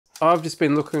I've just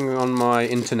been looking on my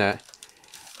internet,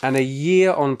 and a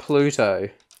year on Pluto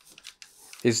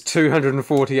is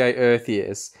 248 Earth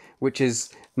years, which is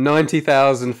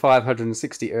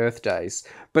 90,560 Earth days.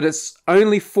 But it's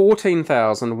only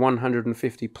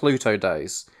 14,150 Pluto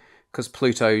days, because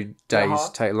Pluto days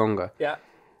take longer. Yeah.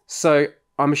 So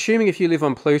I'm assuming if you live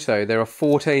on Pluto, there are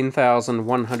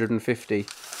 14,150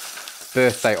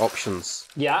 birthday options.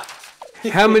 Yeah.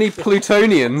 How many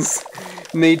Plutonians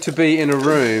need to be in a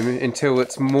room until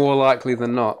it's more likely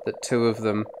than not that two of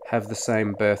them have the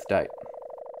same birth date?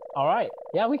 All right.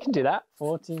 Yeah, we can do that.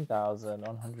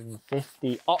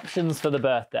 14,150 options for the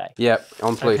birthday. Yep,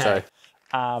 on Pluto.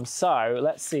 Okay. So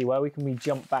let's see, where we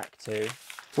jump back to?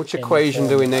 Which equation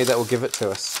do we need that will give it to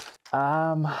us?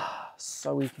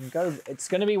 So we can go, it's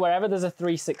going to be wherever there's a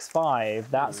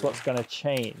 365, that's what's going to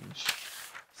change.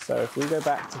 So if we go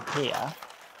back to here,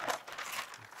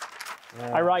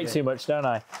 I write too much, don't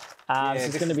I? So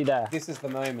it's going to be there. This is the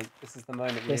moment. This is the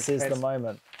moment. This is the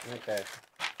moment. Okay.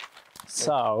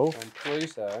 So, on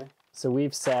Pluto. So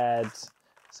we've said,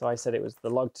 so I said it was the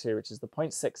log 2, which is the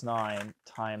 0.69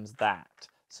 times that.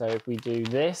 So if we do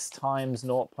this times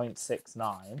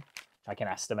 0.69, which I can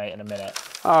estimate in a minute.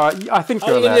 I think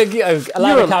you're allowed.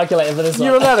 Allowed a calculator for this one.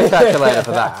 You're allowed a calculator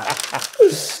for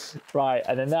that. Right,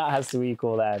 and then that has to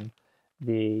equal then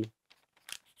the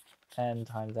n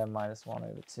times n minus 1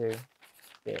 over 2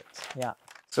 bit. Yeah.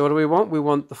 So what do we want? We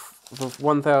want the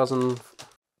 1,000...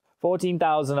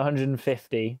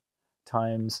 14,150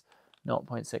 times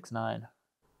 0.69.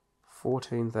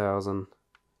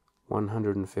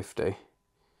 14,150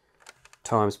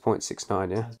 times 0.69,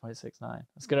 yeah? Times 0.69.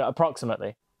 That's going to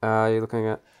approximately. You're looking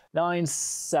at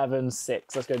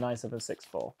 976. Let's go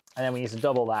 9764. And then we need to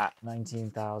double that.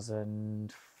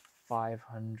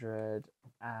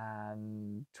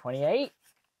 19,528,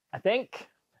 I think,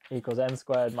 equals n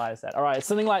squared minus n. All right, it's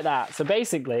something like that. So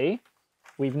basically,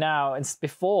 we've now,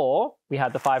 before we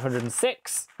had the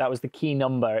 506, that was the key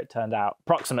number, it turned out,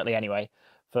 approximately anyway,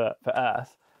 for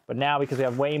Earth. But now, because we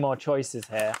have way more choices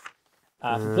here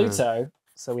for Pluto,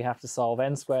 so we have to solve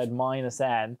n squared minus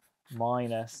n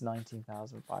minus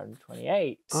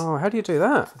 19,528. Oh, how do you do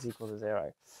that? Is equal to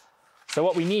 0. So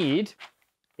what we need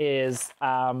is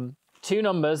two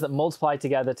numbers that multiply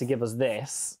together to give us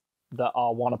this that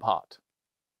are 1 apart.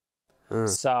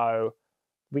 So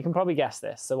we can probably guess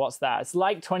this. So what's that? It's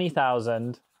like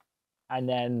 20,000, and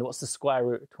then what's the square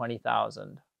root of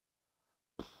 20,000?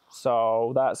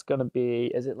 So that's going to be,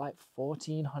 is it like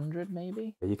 1,400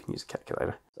 maybe? You can use a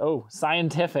calculator. Oh,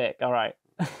 scientific. All right.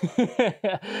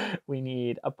 We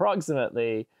need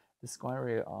approximately the square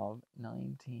root of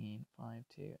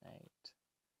 19,528.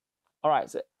 All right.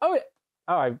 So, I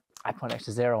put an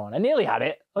extra 0 on. I nearly had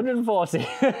it. 140.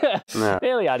 No.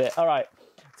 Nearly had it. All right.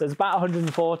 So it's about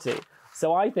 140.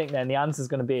 So I think then the answer is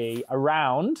going to be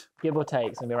around, give or take,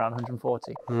 it's going to be around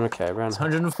 140. Okay, around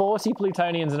 140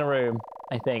 Plutonians in a room,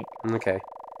 I think. Okay.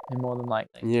 More than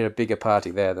likely. You need a bigger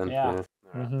party there then. Yeah. Work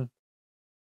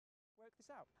this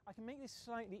out. I can make this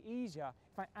slightly easier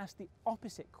if I ask the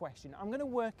opposite question. I'm going to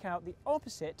work out the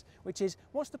opposite, which is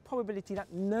what's the probability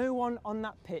that no one on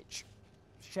that pitch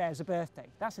shares a birthday?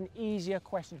 That's an easier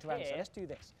question to answer. Let's do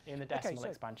this. In the decimal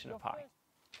expansion of pi.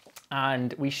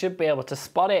 And we should be able to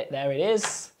spot it. There it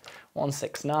is.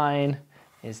 169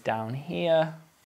 is down here.